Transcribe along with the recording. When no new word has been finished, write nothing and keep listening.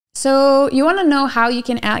So you want to know how you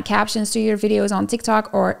can add captions to your videos on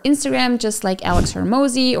TikTok or Instagram, just like Alex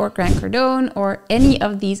Hormozi or Grant Cardone or any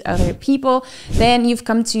of these other people, then you've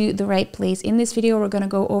come to the right place. In this video, we're going to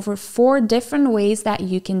go over 4 different ways that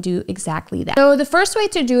you can do exactly that. So the first way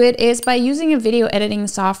to do it is by using a video editing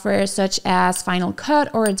software such as Final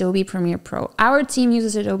Cut or Adobe Premiere Pro. Our team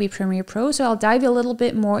uses Adobe Premiere Pro, so I'll dive a little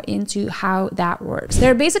bit more into how that works.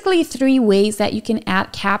 There are basically 3 ways that you can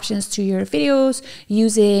add captions to your videos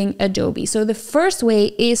using Adobe. So the first way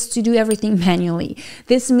is to do everything manually.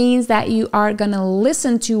 This means that you are going to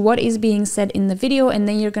listen to what is being said in the video, and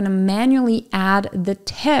then you're going to manually add the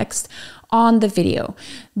text on the video.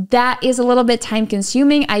 That is a little bit time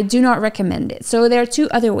consuming. I do not recommend it. So there are 2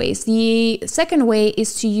 other ways. The second way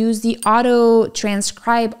is to use the auto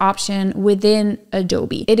transcribe option within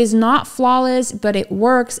Adobe. It is not flawless, but it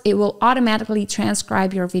works. It will automatically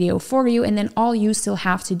transcribe your video for you. And then all you still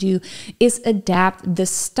have to do is adapt the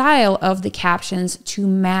style of the captions to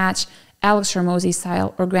match Alex Hormozi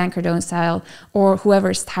style or Grant Cardone style or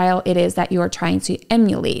whoever style it is that you are trying to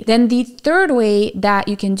emulate. Then the third way that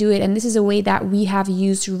you can do it, and this is a way that we have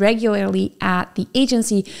used regularly at the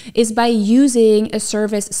agency, is by using a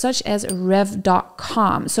service such as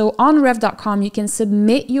rev.com. So on rev.com, you can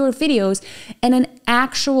submit your videos and an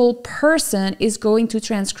actual person is going to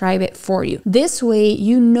transcribe it for you. This way,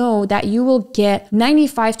 you know that you will get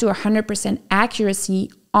 95 to 100%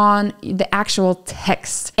 accuracy on the actual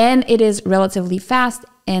text, and it is relatively fast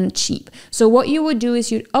and cheap. So what you would do is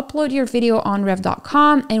you'd upload your video on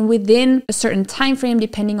rev.com, and within a certain time frame,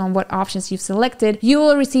 depending on what options you've selected, you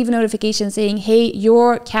will receive a notification saying, hey,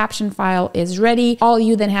 your caption file is ready. All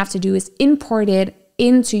you then have to do is import it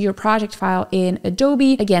into your project file in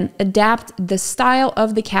Adobe. Again, adapt the style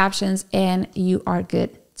of the captions and you are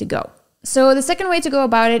good to go. So the second way to go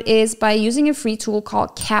about it is by using a free tool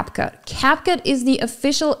called CapCut. CapCut is the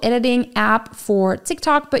official editing app for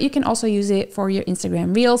TikTok, but you can also use it for your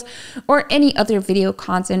Instagram Reels or any other video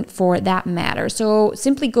content for that matter. So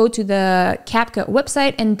simply go to the CapCut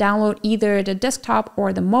website and download either the desktop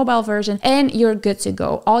or the mobile version and you're good to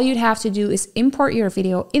go. All you'd have to do is import your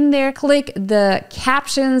video in there, click the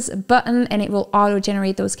captions button, and it will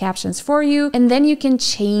auto-generate those captions for you. And then you can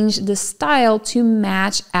change the style to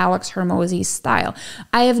match Alex Hormozi style.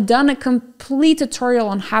 I have done a complete tutorial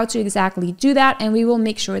on how to exactly do that, and we will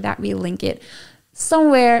make sure that we link it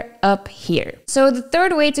somewhere up here. So the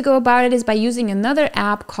third way to go about it is by using another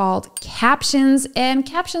app called Captions, and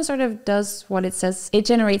Captions sort of does what it says. It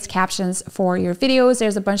generates captions for your videos.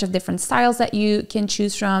 There's a bunch of different styles that you can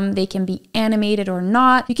choose from. They can be animated or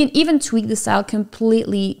not. You can even tweak the style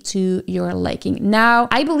completely to your liking. Now,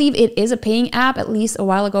 I believe it is a paying app. At least a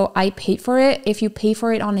while ago, I paid for it. If you pay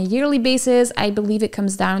for it on a yearly basis, I believe it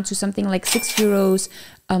comes down to something like €6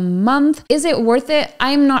 a month. Is it worth it?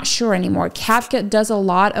 I'm not sure anymore. CapCut does a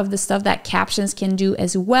lot of the stuff that Captions can do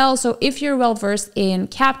as well. So if you're well versed in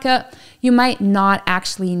CapCut, you might not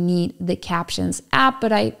actually need the Captions app,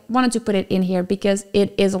 but I wanted to put it in here because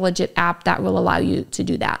it is a legit app that will allow you to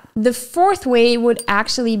do that. The fourth way would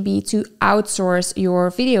actually be to outsource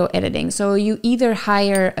your video editing. So you either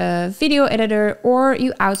hire a video editor or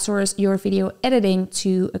you outsource your video editing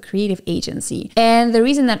to a creative agency. And the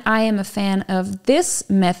reason that I am a fan of this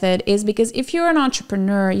method is because if you're an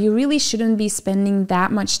entrepreneur, you really shouldn't be spending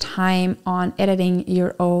that much time on editing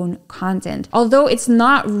your own content. Although it's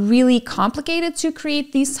not really complicated to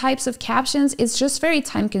create these types of captions, it's just very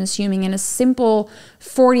time consuming, and a simple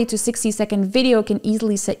 40 to 60 second video can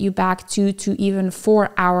easily set you back 2 to even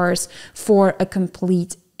 4 hours for a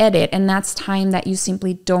complete edit, and that's time that you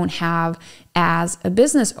simply don't have as a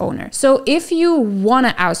business owner. So if you want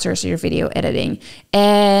to outsource your video editing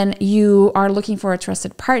and you are looking for a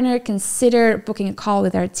trusted partner, consider booking a call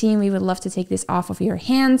with our team. We would love to take this off of your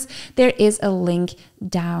hands. There is a link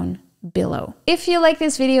down below. If you like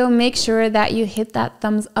this video, make sure that you hit that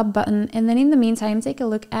thumbs up button, and then in the meantime, take a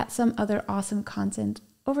look at some other awesome content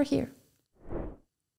over here.